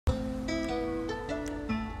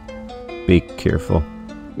Be careful.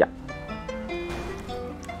 Yeah.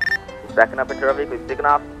 He's backing up into our vehicle. He's taking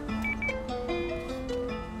off.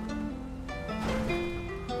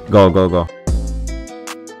 Go, go, go.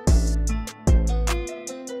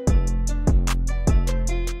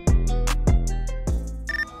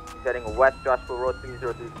 He's heading west, Joshua Road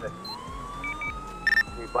 3036.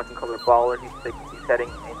 He's black and colored baller. He's heading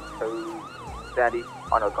into Sandy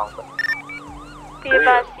on Algonquin. Be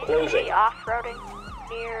advised, you can be off-roading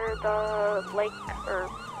near the lake or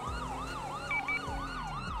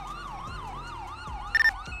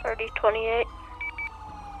 3028.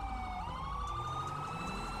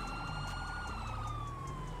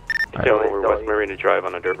 Still over West Marina Drive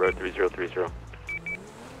on a dirt road 3030.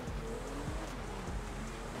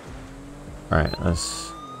 Alright,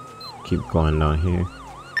 let's keep going down here.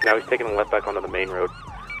 Now he's taking a left back onto the main road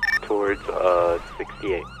towards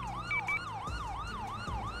 68.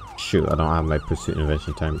 Shoot, I don't have my pursuit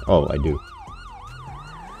intervention time. Oh, I do.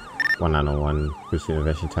 1901 pursuit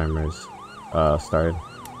intervention timers started.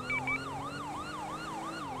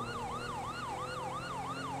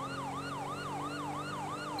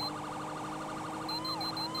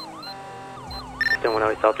 Still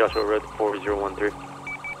 108 South Joshua Road 4013.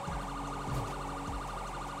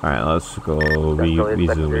 Alright, let's go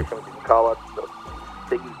resume. Call up, so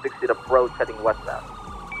taking 60 approach, heading westbound.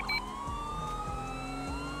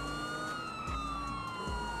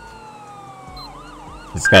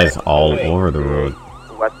 This guy's all over the road.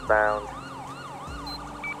 Westbound.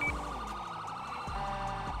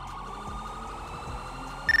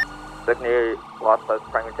 Secondary lost by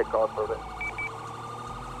primary take call for it.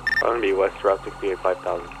 I'm gonna be west route 68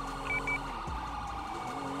 5000.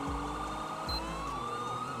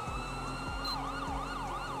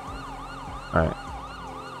 Alright.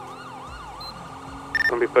 I'm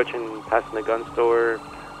gonna be pushing passing the gun store,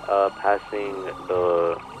 passing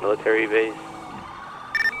the military base,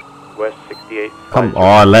 west 68. Come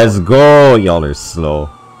on, let's go! Y'all are slow.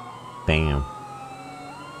 Damn.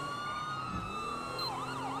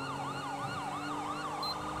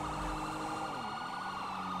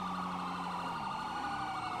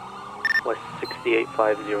 West 68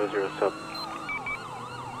 500 sub.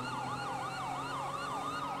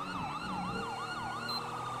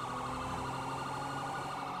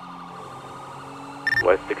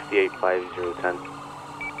 West 68 5010.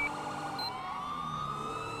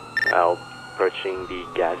 Now approaching the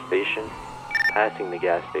gas station, passing the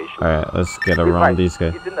gas station. Alright, let's get around these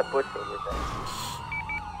guys. He's in the bush over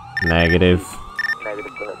there. Negative.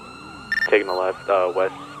 Negative, go ahead. Taking the left,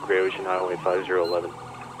 west Great Ocean Highway 5011.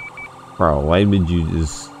 Bro, why would you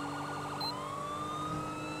just...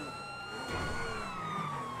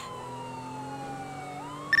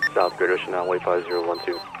 South Great Ocean Highway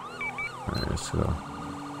 5012. Alright, let's go.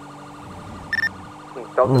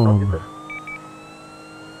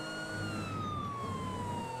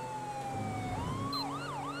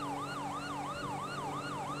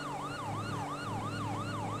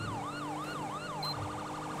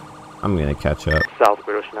 I'm gonna catch up. South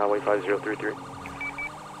Great Ocean Highway 5033.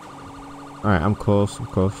 Alright, I'm close,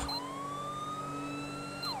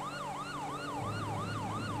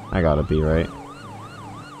 I gotta be right.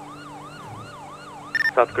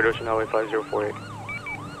 South Great Ocean Highway 5048.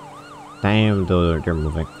 Damn, though they're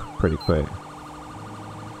moving pretty quick.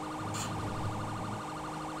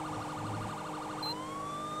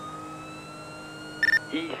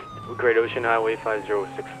 East Great Ocean Highway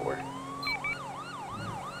 5064.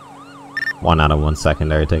 1 out of 1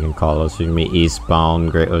 secondary taking calls. You can be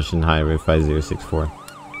eastbound Great Ocean Highway 5064.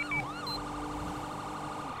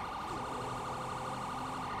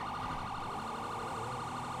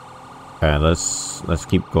 Okay, let's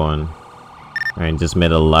keep going. Alright, just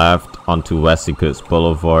made a left onto West Eclipse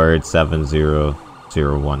Boulevard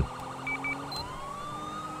 7001.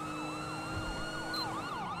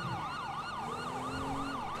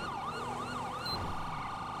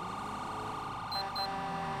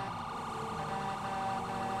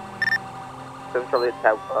 Centrally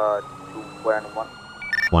attack to 1 out of 1.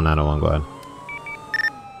 1 out of 1, go ahead.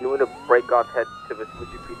 You want to break off head to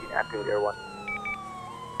Vespucci PD and activate Air 1.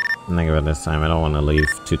 Negative this time. I don't want to leave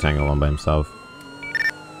 2 Tango 1 by himself.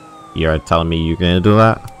 You're telling me you're gonna do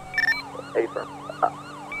that? A firm.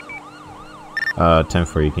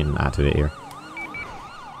 10-4, you can activate here.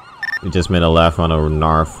 We just made a left on a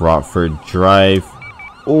North Rockford Drive.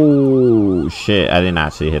 Oh shit, I didn't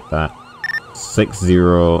actually hit that.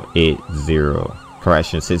 6080.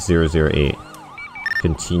 Correction, 6008.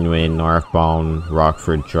 Continuing northbound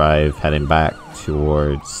Rockford Drive, heading back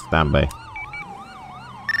towards standby.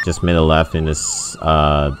 Just made a left in this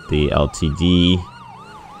the LTD.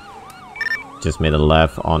 Just made a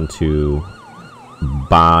left onto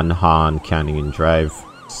Banhan Canyon Drive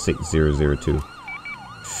 6002.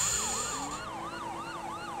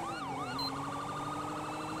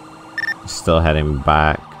 Still heading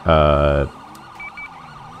back, I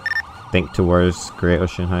think towards Great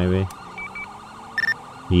Ocean Highway.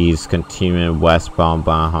 He's continuing westbound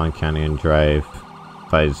Banhan Canyon Drive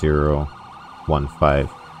 5015.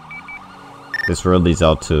 This road leads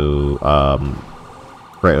out to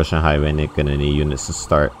Great Ocean Highway, and they're gonna need units to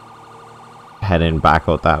start heading back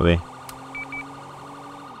out that way.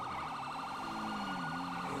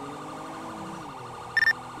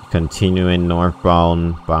 Continuing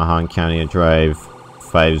northbound Banhan Canyon Drive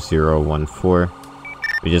 5014.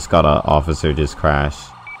 We just got an officer just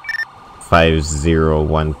crashed.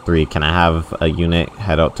 5013. Can I have a unit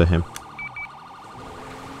head out to him?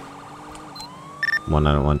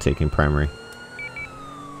 191 taking primary.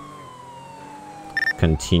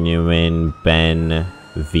 Continuing Ben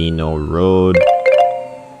Vino Road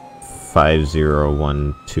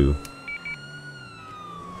 5012.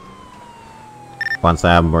 Once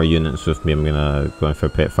I have more units with me, I'm gonna go in for a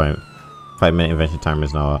pit. 5-minute invention timer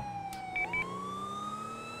is now up.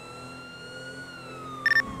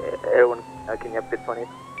 Everyone, can you have pit 20?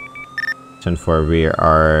 10-4, we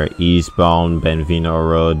are eastbound Benvino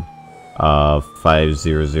Road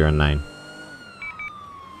 5009.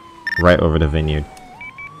 Right over the vineyard.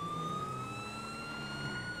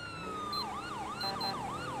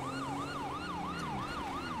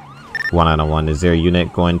 One out of one. Is there a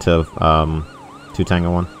unit going to 2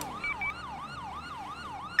 Tango 1?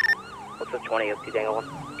 What's the 20 of 2 Tango 1?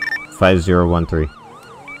 5013.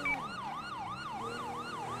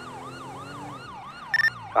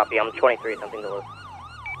 Copy, I'm 23, something to load.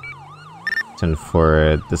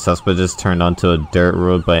 10-4, the suspect just turned onto a dirt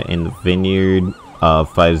road but in the vineyard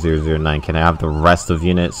 5009. Can I have the rest of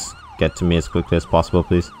units get to me as quickly as possible,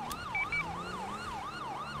 please?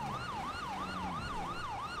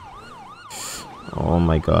 Oh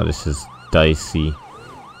my god, this is dicey.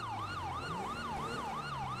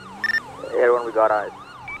 Everyone, we got eyes.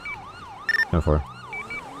 10-4.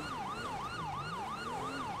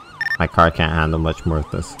 My car can't handle much more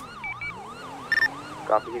of this.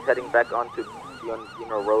 Copy, he's heading back onto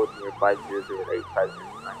Bionvino Road near 5008,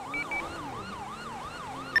 509.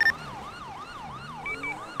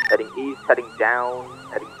 Heading east, heading down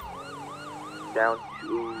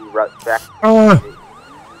to route back.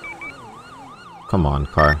 Come on,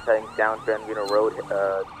 car. Heading down Bionvino Road,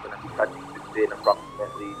 gonna be touching 60 in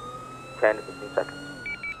approximately 10 to 15 seconds.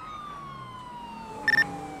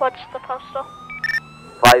 What's the postal?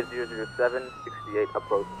 5007, 68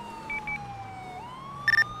 approach.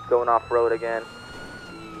 Going off road again.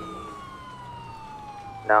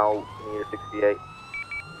 Now near 68.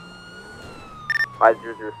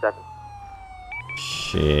 5007.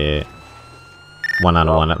 Shit. 1 out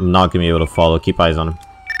of 1. I'm not gonna be able to follow. Keep eyes on him.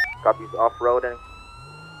 Copies off roading.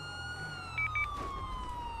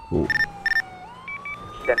 Ooh.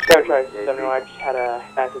 7 I just had a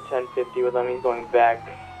massive 1050 with him. He's going back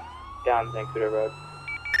down Zancudo Road.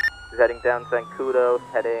 He's heading down Zancudo,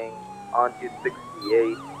 heading onto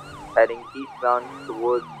 68, heading eastbound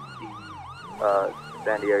towards the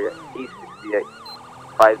Sandy area. East 68,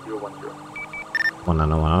 5010. 1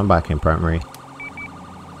 out of 1. I'm back in primary.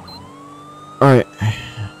 Alright.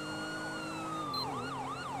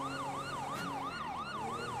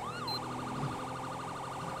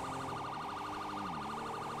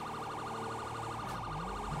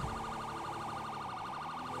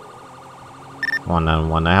 One on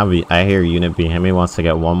one. I hear a unit behind me. Wants to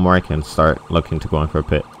get one more. I can start looking to go in for a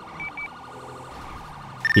pit.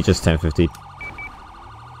 He just 1050.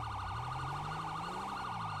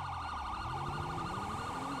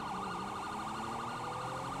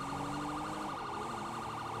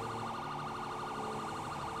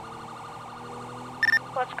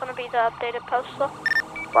 What's gonna be the updated postal?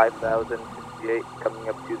 5068, coming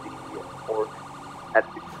up to the port at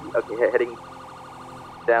 60. Okay, heading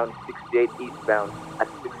down 68 eastbound at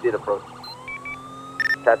 68 approach.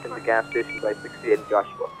 Passing the gas station by 68 in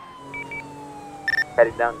Joshua.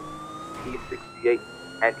 Heading down east 68,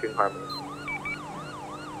 entering Harmony.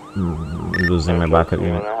 Losing my backup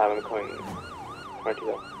unit. I have him going right to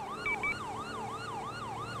that.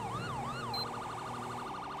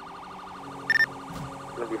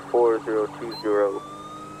 It's gonna be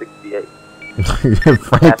 402068.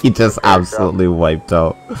 Frankie just absolutely wiped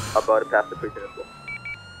out. About to pass the prison as well.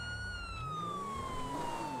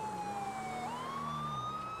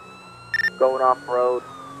 Going off road.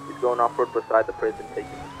 He's going off road beside the prison, taking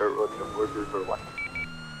the dirt road to 4001.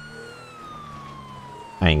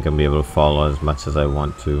 I ain't gonna be able to follow as much as I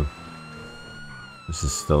want to. This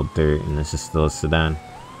is still dirt, and this is still a sedan.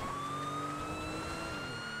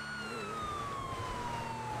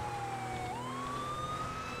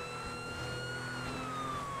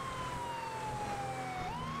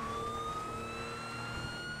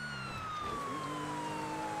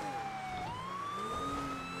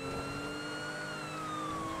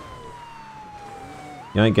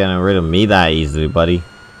 You ain't getting rid of me that easily, buddy.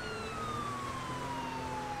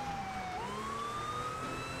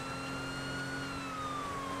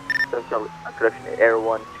 Correction, Air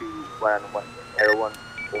 1 to 111. Air 1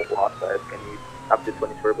 lost size. Can you up to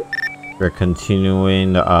 20 turbine? We're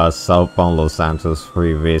continuing southbound Los Santos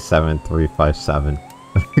Freeway 7357.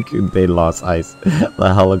 They lost ice.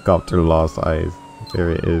 The helicopter lost ice.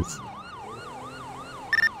 There it is.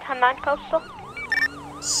 10-9 coastal.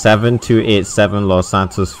 7287 Los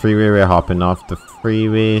Santos Freeway. We're hopping off the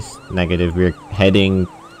freeway. Negative. We're heading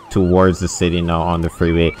towards the city now on the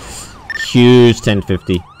freeway. Huge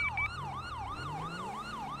 1050.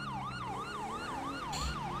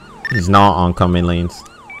 He's not oncoming lanes.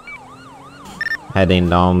 Heading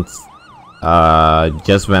down.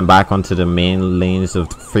 Just went back onto the main lanes of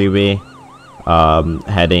the freeway.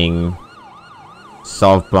 Heading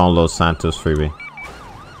southbound Los Santos Freeway.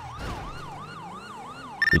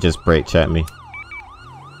 You just brake check me.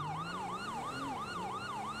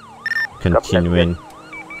 Continuing.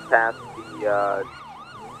 Past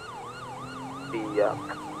the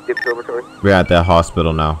observatory. We're at the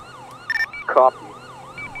hospital now. Copy.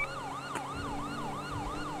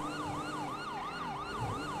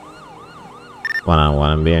 One-on-one.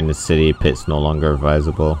 I'm here in the city. Pit's no longer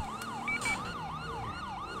advisable.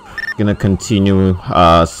 Gonna continue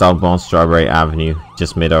southbound Strawberry Avenue.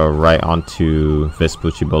 Just made a right onto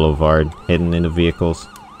Vespucci Boulevard, hidden in the vehicles.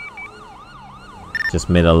 Just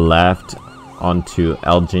made a left onto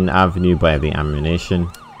Elgin Avenue by the ammunition.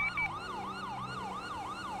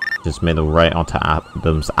 Just made a right onto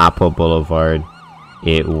Adams Apple Boulevard,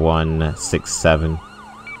 8167.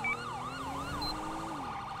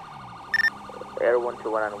 Air 1 to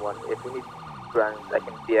 1-on-1. If we need runs, I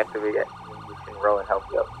can deactivate it. We can roll and help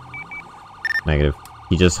you out. Negative.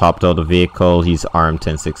 He just hopped out of the vehicle. He's armed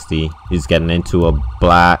 1060. He's getting into a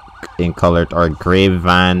black in colored or gray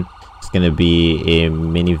van. It's gonna be a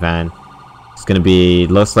minivan. It's gonna be,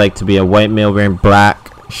 looks like to be a white male wearing black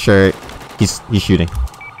shirt. He's shooting.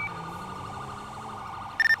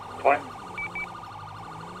 20.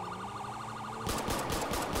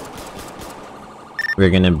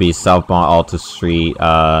 We're gonna be southbound Alta Street,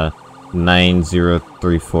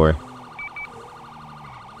 9034.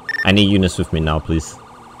 I need units with me now, please.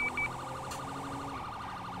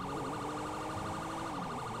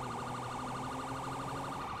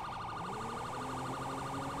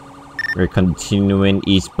 We're continuing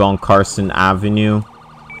eastbound Carson Avenue,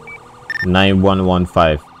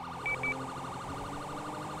 9115.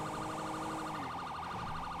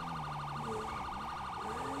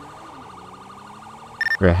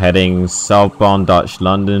 We're heading southbound Dutch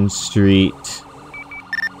London Street,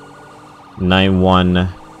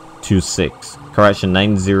 9126. Correction,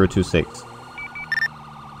 9026.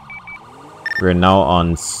 We're now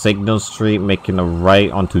on Signal Street, making a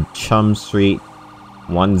right onto Chum Street,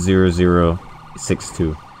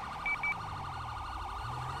 10062.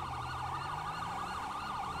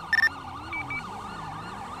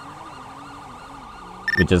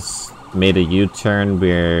 We just made a U-turn.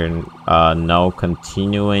 We're now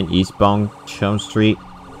continuing eastbound Chum Street,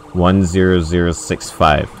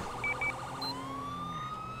 10065.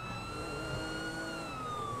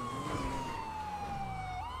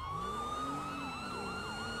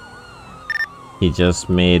 He just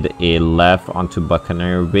made a left onto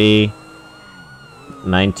Buccaneer Bay,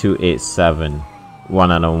 9287.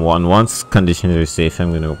 1-on-1. Once conditions are safe,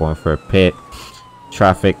 I'm gonna go in for a pit.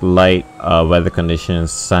 Traffic light, weather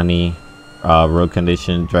conditions sunny, road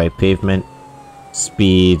condition dry pavement.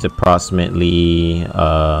 Speeds approximately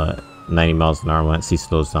 90 miles an hour. Once he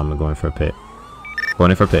slows down, I'm going for a pit. Going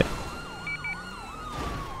in for a pit.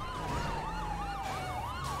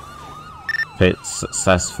 Pit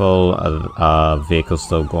successful. Vehicle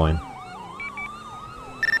still going.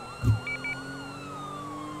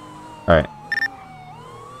 Alright.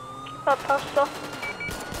 Postal.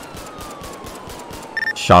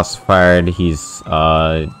 Shots fired. He's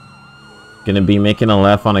gonna be making a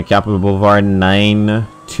left on a Capitol Boulevard,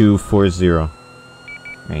 9240.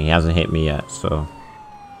 And he hasn't hit me yet, so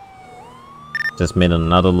just made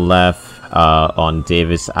another left on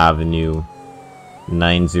Davis Avenue,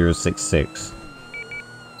 9066.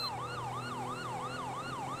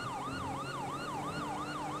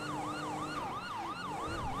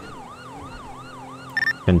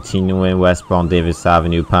 Continuing westbound Davis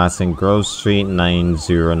Avenue, passing Grove Street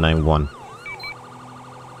 9091.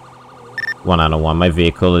 1 out of 1. My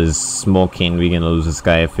vehicle is smoking. We're gonna lose this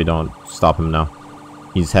guy if we don't stop him now.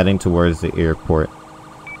 He's heading towards the airport.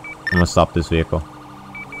 I'm gonna stop this vehicle.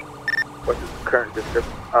 What's his current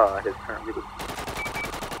description? His current vehicle.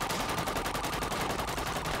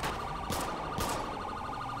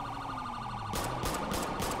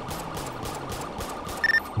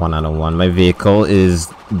 One out of 1. My vehicle is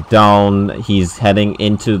down. He's heading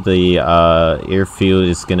into the airfield.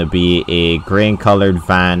 It's gonna be a green colored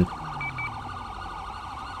van.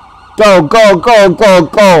 Go, go, go, go,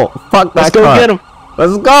 go! Fuck that. Let's go get him.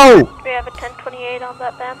 Let's go! We have a 1028 on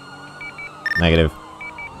that van. Negative.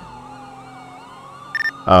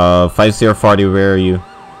 5040, where are you?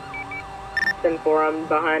 10-4, I'm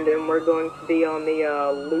behind him. We're going to be on the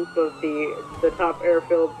loop of the top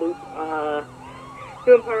airfield loop.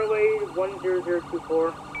 To Empire Way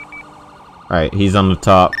 10024. Alright, he's on the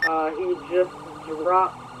top. He just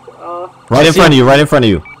dropped. Right in front of you, right in front of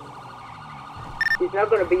you. He's now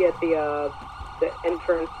going to be at the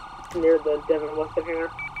entrance near the Devon Weston hangar.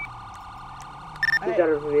 He's out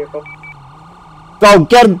of the vehicle. Go,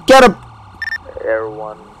 get him, get him! Air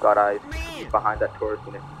 1 got eyes behind that tourist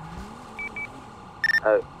unit.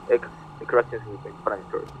 Corrections is behind the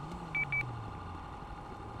tourist.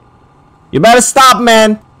 You better stop,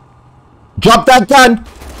 man! Drop that gun!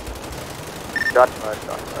 Shot.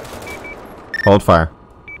 Hold fire.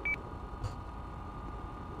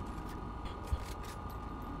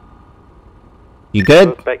 You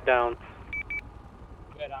good? Back down.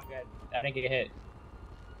 Good, I'm good. I didn't get hit.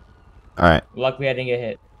 Alright. Luckily, I didn't get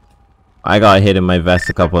hit. I got hit in my vest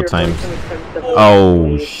a couple of times.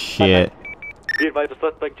 Oh, shit. Be advised, the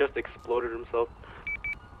suspect just exploded himself.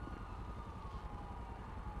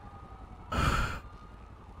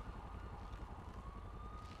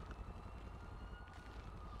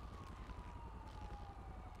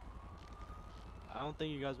 I don't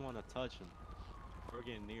think you guys want to touch him. We're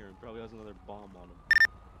getting near him. Probably has another bomb on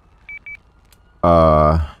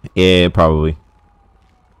him. Yeah, probably.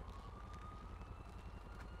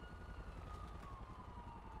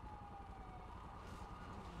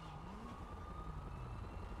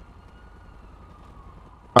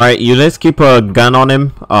 Alright, you let's keep a gun on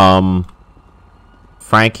him.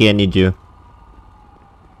 Frankie, I need you.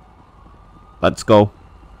 Let's go.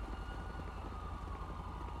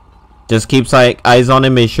 Just keep eyes on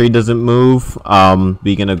him, make sure he doesn't move.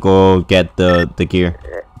 We're gonna go get the gear.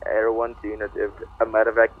 Air 1 to unit, if a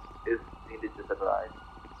medevac is needed, just advise.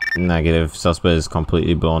 Negative. Suspect is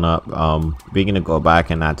completely blown up. We're gonna go back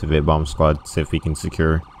and activate bomb squad, see if we can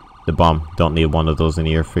secure the bomb. Don't need one of those in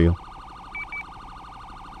the airfield.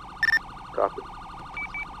 Copy.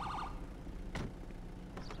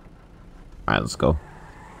 Alright, let's go.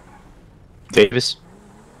 Davis?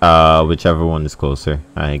 Whichever one is closer.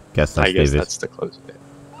 I guess that's Davis. That's the closest bit.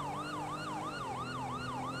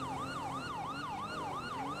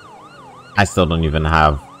 I still don't even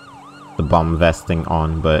have the bomb vesting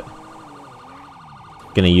on, but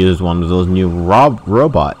gonna use one of those new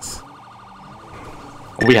robots.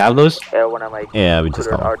 We have those? Air 1, am I? Yeah, we just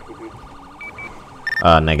got one. RTB.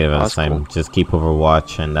 Negative at this time. Cool. Just keep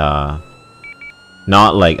overwatch and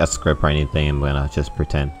not like a script or anything. I'm gonna just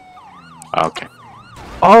pretend. Okay.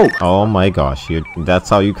 Oh my gosh, that's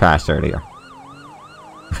how you crashed earlier.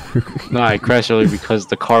 no, I crashed earlier because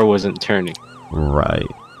the car wasn't turning. Right.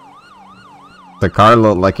 The car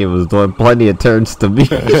looked like it was doing plenty of turns to me.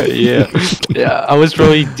 yeah, I was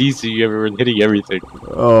really decent. You ever hitting everything.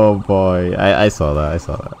 Oh boy, I saw that. I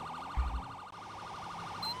saw that.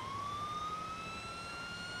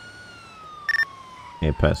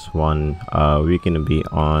 Okay, press 1. We're gonna be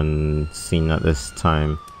on scene at this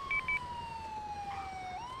time.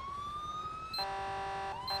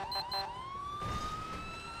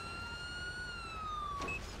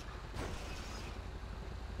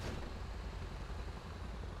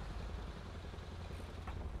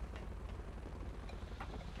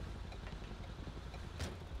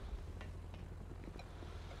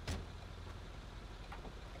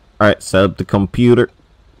 Alright, set up the computer.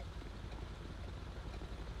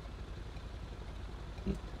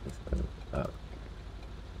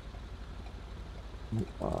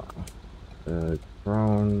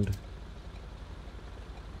 Ground.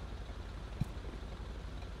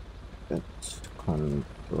 That's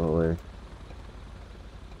controller.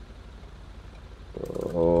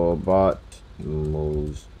 Robot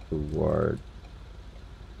moves toward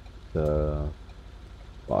the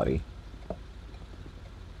body.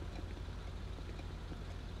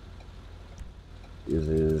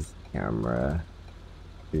 Uses camera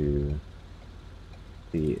to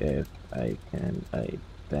see if I can identify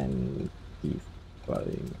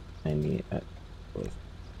any exposed.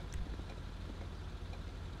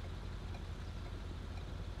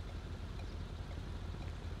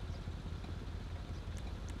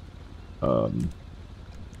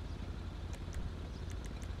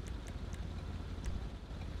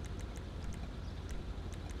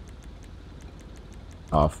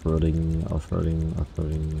 Off-roading.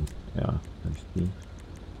 Yeah, let's see.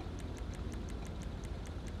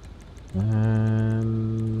 Where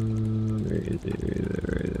is it?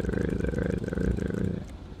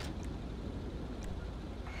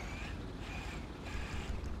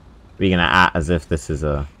 We're gonna act as if this is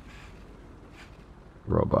a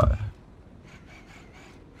robot.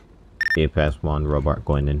 A+1 robot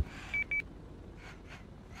going in.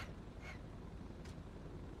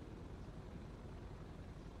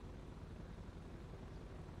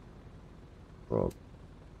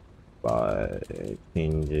 Robot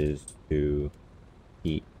changes to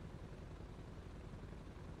heat.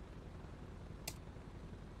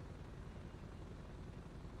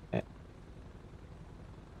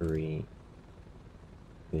 X-ray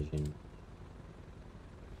vision.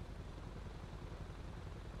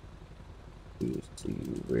 To see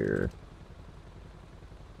where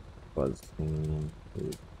buzzing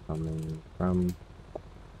is coming from.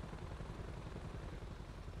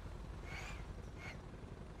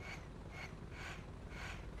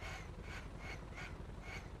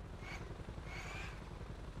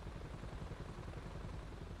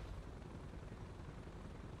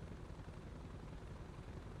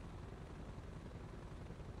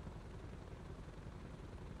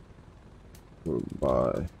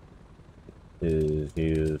 Robot is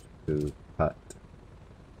used to cut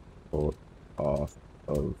bolt off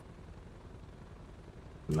of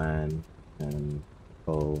man and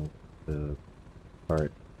pull the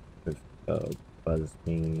part with the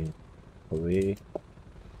buzzing away.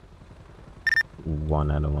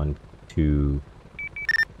 1 out of 1 to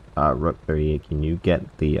Rook 38. Can you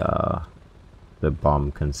get the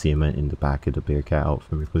bomb concealment in the back of the Bearcat out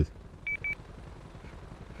for me, please?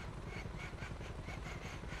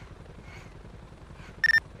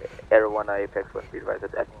 Air 1 Apex 1 speed rise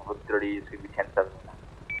at Rook 30 is going to be 10-7.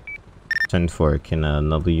 10-4. Can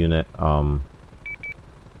another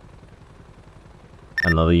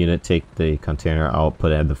unit take the container out,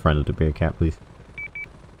 put it at the front of the Bearcat, please?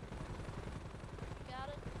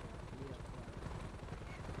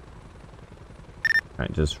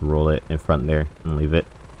 Alright, just roll it in front there and leave it.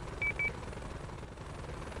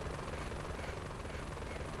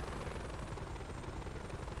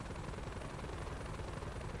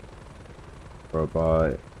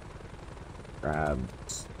 Robot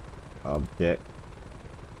grabs object.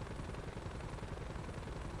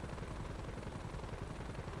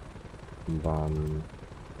 Bomb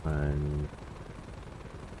and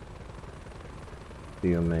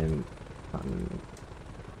human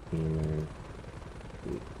container.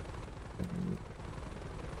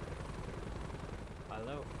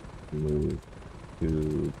 Hello. Move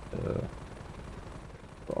to the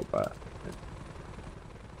robot.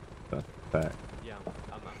 That's back. Yeah,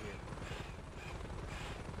 I'm not here.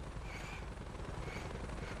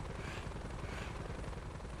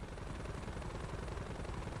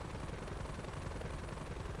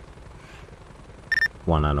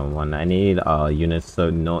 One out of 1. I need units, so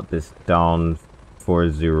note this down.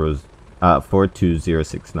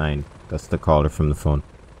 42069. That's the caller from the phone.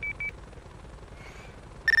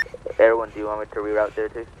 Air 1, do you want me to reroute there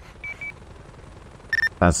too?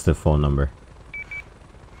 That's the phone number.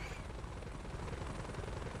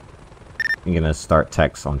 I'm gonna start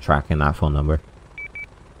text on tracking that phone number.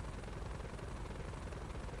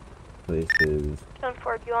 Places.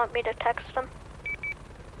 10-4, do you want me to text them?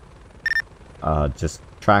 Just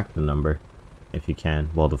track the number if you can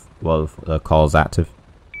while the call's active.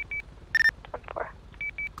 10-4.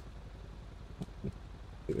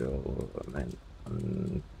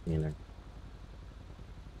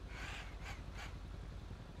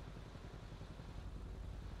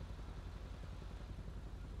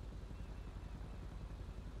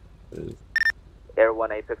 Air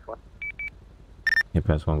 1 Apex 1.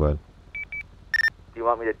 Apex 1, go ahead. Do you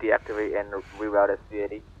want me to deactivate and reroute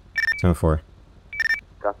SC80? 10-4.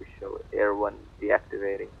 Copy, show it. Air 1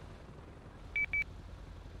 deactivating.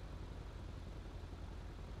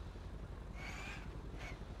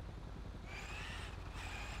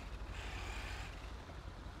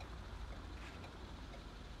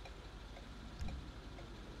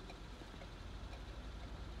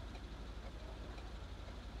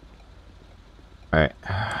 Alright.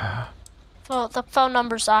 So the phone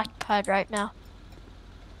number's occupied right now.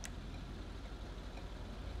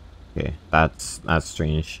 Okay, that's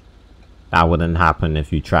strange. That wouldn't happen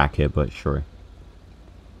if you track it, but sure.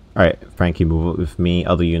 Alright, Frankie, move with me.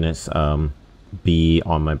 Other units, be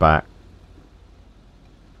on my back.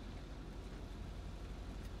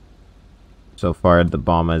 So far, the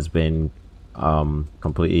bomb has been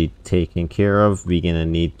completely taken care of. We're gonna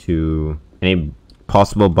need to... Any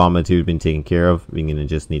possible bomb material been taken care of. We're gonna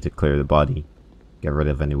just need to clear the body. Get rid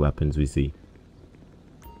of any weapons we see.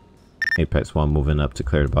 Apex 1 moving up to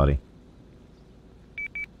clear the body.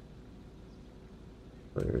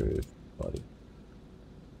 Clear the body.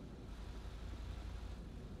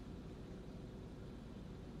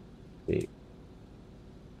 Take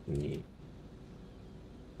any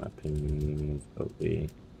weapons away.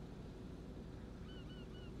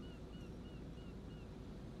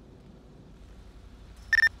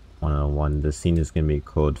 One. The scene is gonna be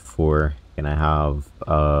code 4. Gonna have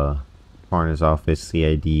coroner's office,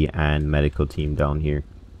 CID, and medical team down here.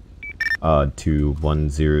 To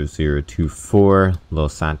 10024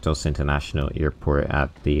 Los Santos International Airport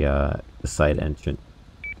at the side entrance.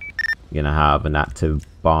 You're gonna have an active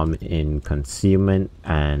bomb in concealment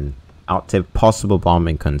and possible bomb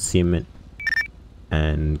in concealment,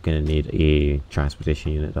 and gonna need a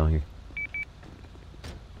transportation unit down here.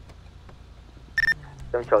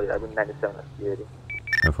 Don't Charlie, I've been 97 at security.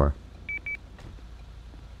 How far?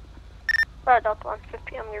 Delta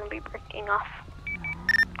 150, I'm gonna be breaking off.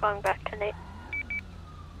 Going back to Nate.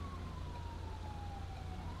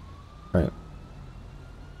 Right.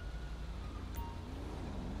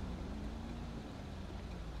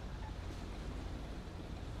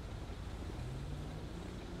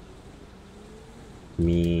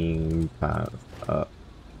 Mean path up.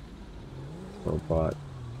 Robot.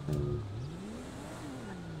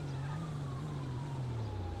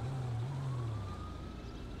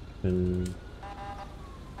 And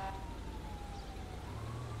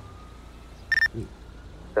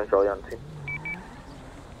Central on team.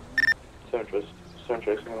 Central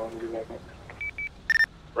going on to be back.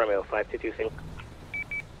 Romeo 522 sync.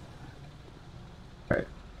 right.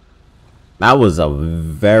 That was a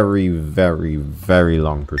very, very, very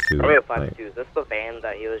long pursuit. Romeo 522, is this the van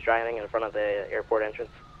that he was driving in front of the airport entrance?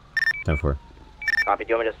 10-4. Copy, do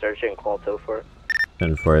you want me to search it and call tow for it?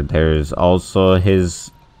 10-4. There's also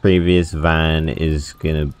his previous van is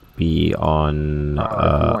gonna be on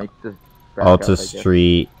Alta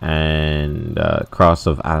Street and cross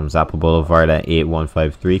of Adams Apple Boulevard at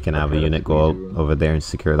 8153. Can I have a unit go over there and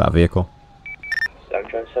secure that vehicle?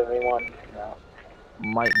 71. No.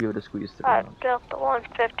 Might be able to squeeze through. Delta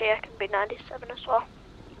 150, I can be 97 as well.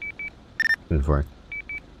 10-4.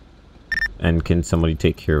 And can somebody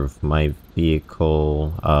take care of my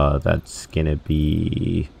vehicle? That's gonna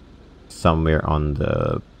be somewhere on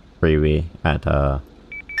the freeway at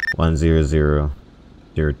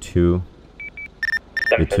 10002.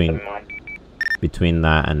 Between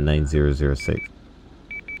that and 9006.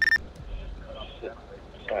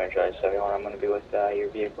 Sorry, Drive 71, I'm going to be with your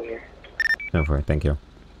vehicle here. No, for it, thank you.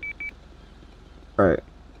 Alright.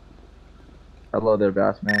 Hello there,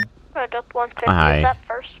 boss man. Delta 150, Hi. is that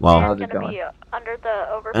first Well, van how's it gonna going? be under the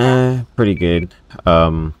overpass? Pretty good.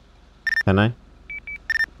 Can I?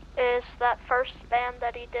 Is that first van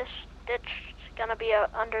that he ditched gonna be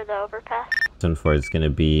under the overpass? 10-4 is gonna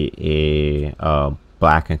be a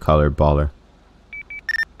black and colored baller.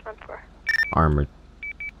 10-4. Armored.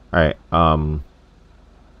 Alright, gonna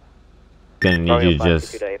need you to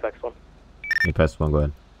just... Apex 1. Apex 1, go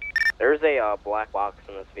ahead. There's a black box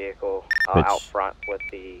in this vehicle out front with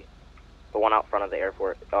the one out front of the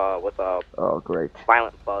airport with a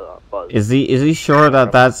violent buzz. Is he sure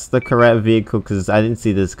that that's the correct vehicle? Because I didn't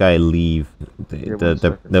see this guy leave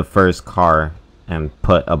the first car and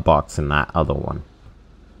put a box in that other one.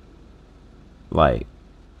 Like,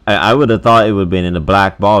 I would have thought it would have been in the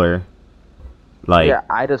black baller. Like, yeah,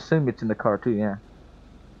 I'd assume it's in the car too. Yeah.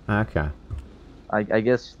 Okay. I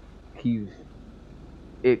guess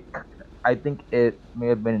I think it may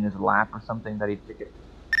have been in his lap or something that he took it.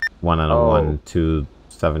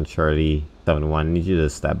 1-1-2-7 Charlie 71. Need you to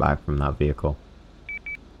step back from that vehicle.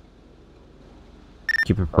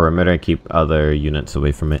 Keep a perimeter. Keep other units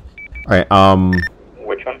away from it. All right.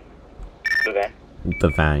 Which one? The van? The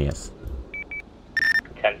van, yes.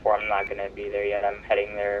 10-4, I'm not gonna be there yet. I'm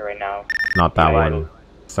heading there right now. Not that one.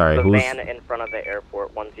 Sorry, The who's... van in front of the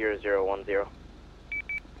airport, 10010.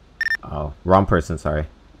 Oh, wrong person, sorry.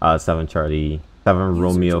 7 Charlie, 7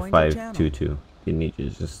 Romeo 522. You need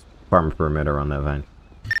to just farm a perimeter on that van.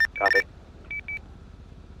 Copy.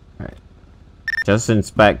 Alright. Just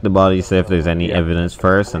inspect the body, see if there's any evidence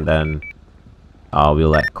first, and then we'll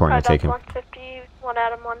let coroner take him. 150, 1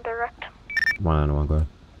 Adam, 1 direct. 1-1, go ahead.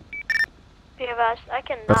 Be advised, I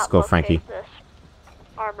cannot Let's go, locate Frankie. this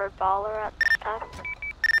armored baller at this time.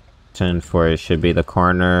 10-4, it should be the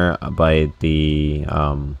corner by the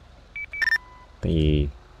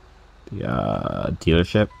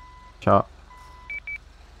dealership shop.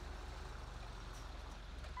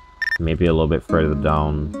 Maybe a little bit further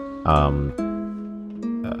down,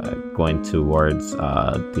 going towards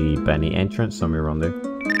the Benny entrance, somewhere around there.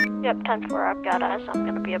 Yep, 10-4, I've got eyes. I'm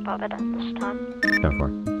gonna be above it at this time.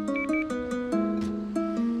 10-4.